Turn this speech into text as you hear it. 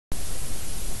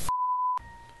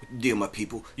Dear my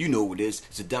people, you know who it is.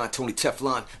 It's a Don Tony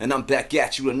Teflon, and I'm back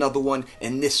at you with another one,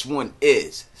 and this one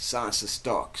is Sansa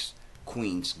Stark's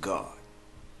Queen's Guard.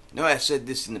 Now, I said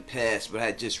this in the past, but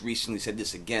I just recently said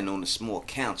this again on a small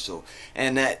council,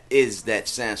 and that is that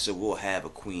Sansa will have a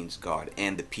Queen's Guard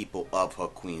and the people of her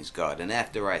Queen's Guard. And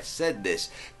after I said this,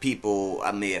 people,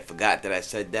 I may have forgot that I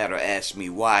said that or asked me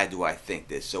why do I think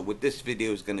this. So what this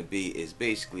video is going to be is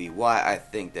basically why I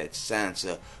think that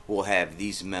Sansa will have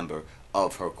these members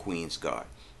of her Queen's Guard.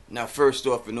 Now, first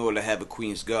off, in order to have a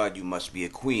Queen's Guard, you must be a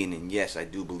queen, and yes, I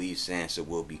do believe Sansa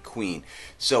will be queen.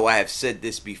 So I have said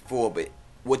this before, but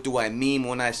what do I mean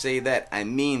when I say that? I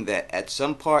mean that at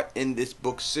some part in this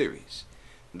book series,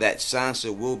 that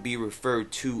Sansa will be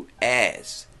referred to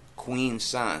as Queen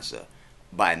Sansa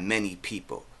by many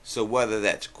people. So whether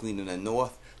that's Queen of the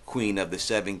North, Queen of the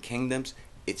Seven Kingdoms,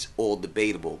 it's all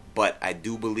debatable. But I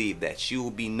do believe that she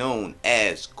will be known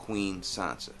as Queen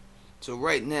Sansa. So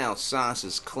right now,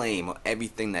 Sansa's claim, or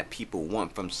everything that people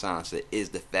want from Sansa, is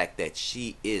the fact that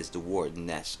she is the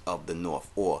wardeness of the North,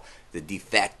 or the de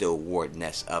facto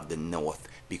wardeness of the North,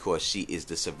 because she is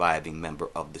the surviving member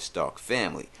of the Stark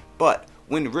family. But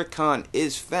when Rickon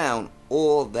is found,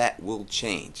 all that will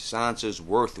change. Sansa's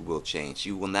worth will change.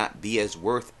 She will not be as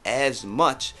worth as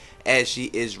much as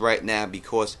she is right now,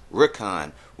 because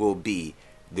Rickon will be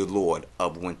the Lord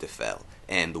of Winterfell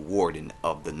and the warden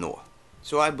of the North.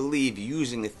 So I believe,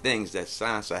 using the things that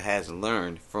Sansa has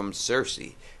learned from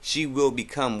Cersei, she will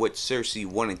become what Cersei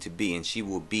wanted to be, and she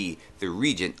will be the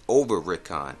regent over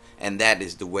Rickon, and that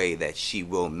is the way that she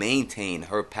will maintain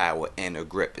her power and her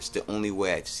grip. It's the only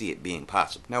way I see it being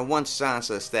possible. Now, once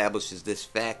Sansa establishes this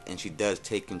fact, and she does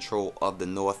take control of the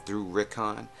North through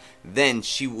Rickon, then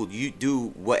she will do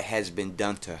what has been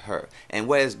done to her. And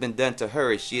what has been done to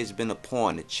her is she has been a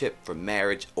pawn, a chip for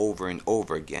marriage over and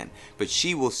over again. But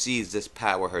she will seize this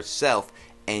power herself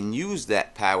and use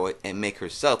that power and make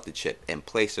herself the chip and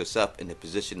place herself in a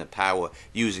position of power,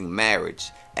 using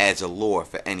marriage as a lure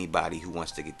for anybody who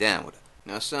wants to get down with her.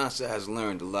 Now, Sansa has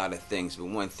learned a lot of things, but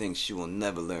one thing she will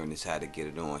never learn is how to get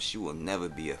it on. She will never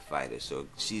be a fighter, so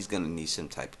she's going to need some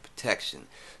type of protection.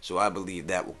 So I believe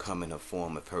that will come in the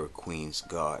form of her Queen's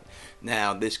Guard.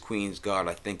 Now, this Queen's Guard,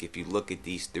 I think if you look at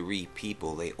these three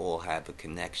people, they all have a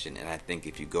connection. And I think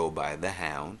if you go by the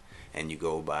Hound, and you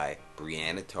go by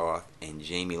Brienne of Tarth and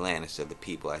Jaime Lannister, the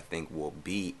people I think will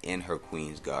be in her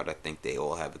Queen's Guard, I think they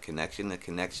all have a connection. The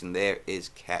connection there is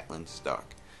Catelyn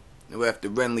Stark. Now, after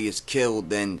Renly is killed,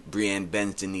 then Brienne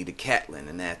bends the knee to Catelyn,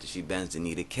 and after she bends the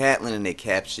knee to Catelyn and they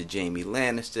capture Jaime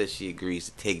Lannister, she agrees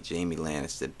to take Jaime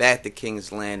Lannister back to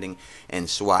King's Landing and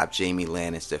swap Jaime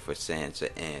Lannister for Sansa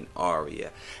and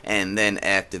Arya. And then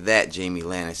after that, Jaime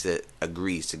Lannister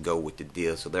agrees to go with the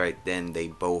deal. So right then, they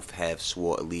both have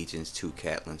swore allegiance to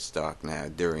Catelyn Stark. Now,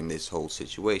 during this whole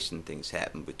situation, things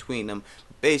happen between them.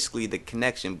 Basically, the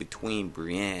connection between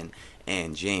Brienne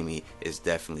and Jaime is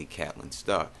definitely Catelyn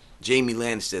Stark. Jaime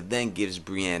Lannister then gives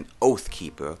Brienne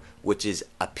Oathkeeper, which is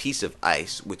a piece of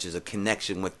ice, which is a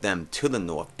connection with them to the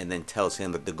North, and then tells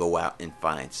him to go out and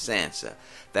find Sansa.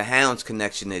 The Hound's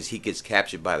connection is he gets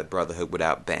captured by the Brotherhood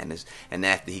without banners, and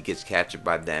after he gets captured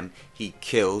by them, he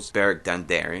kills Beric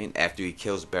Dondarrion. After he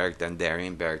kills Beric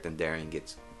Dondarrion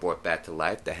gets brought back to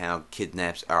life. The Hound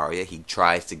kidnaps Arya. He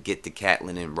tries to get to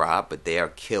Catelyn and Robb, but they are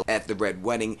killed at the Red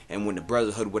Wedding. And when the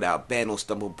Brotherhood without banners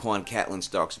stumble upon Catelyn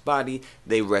Stark's body,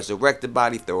 they resurrect the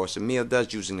body, Thoros Emil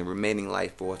does, using the remaining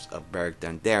life force of Beric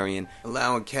Dondarrion,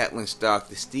 allowing Catelyn Stark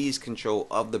to seize control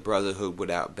of the Brotherhood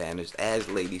without banners as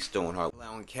Lady Stoneheart,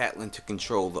 allowing Catelyn to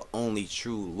control the only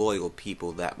true loyal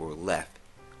people that were left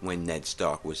when Ned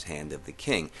Stark was Hand of the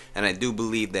King. And I do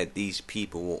believe that these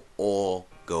people will all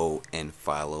go and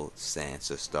follow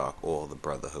Sansa Stark, or the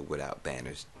Brotherhood without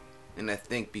banners. And I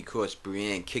think because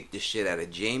Brienne kicked the shit out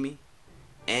of Jaime,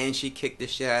 and she kicked the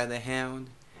shit out of the Hound,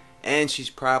 and she's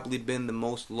probably been the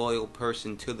most loyal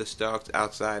person to the Starks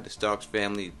outside the Starks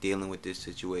family dealing with this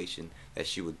situation, that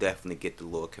she would definitely get the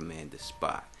Lord Commander's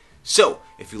spot. So,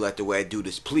 if you like the way I do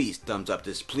this, please thumbs up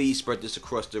this, please spread this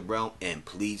across the realm, and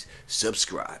please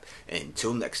subscribe. And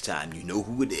until next time, you know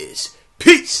who it is.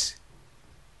 Peace!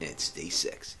 And stay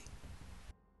sexy.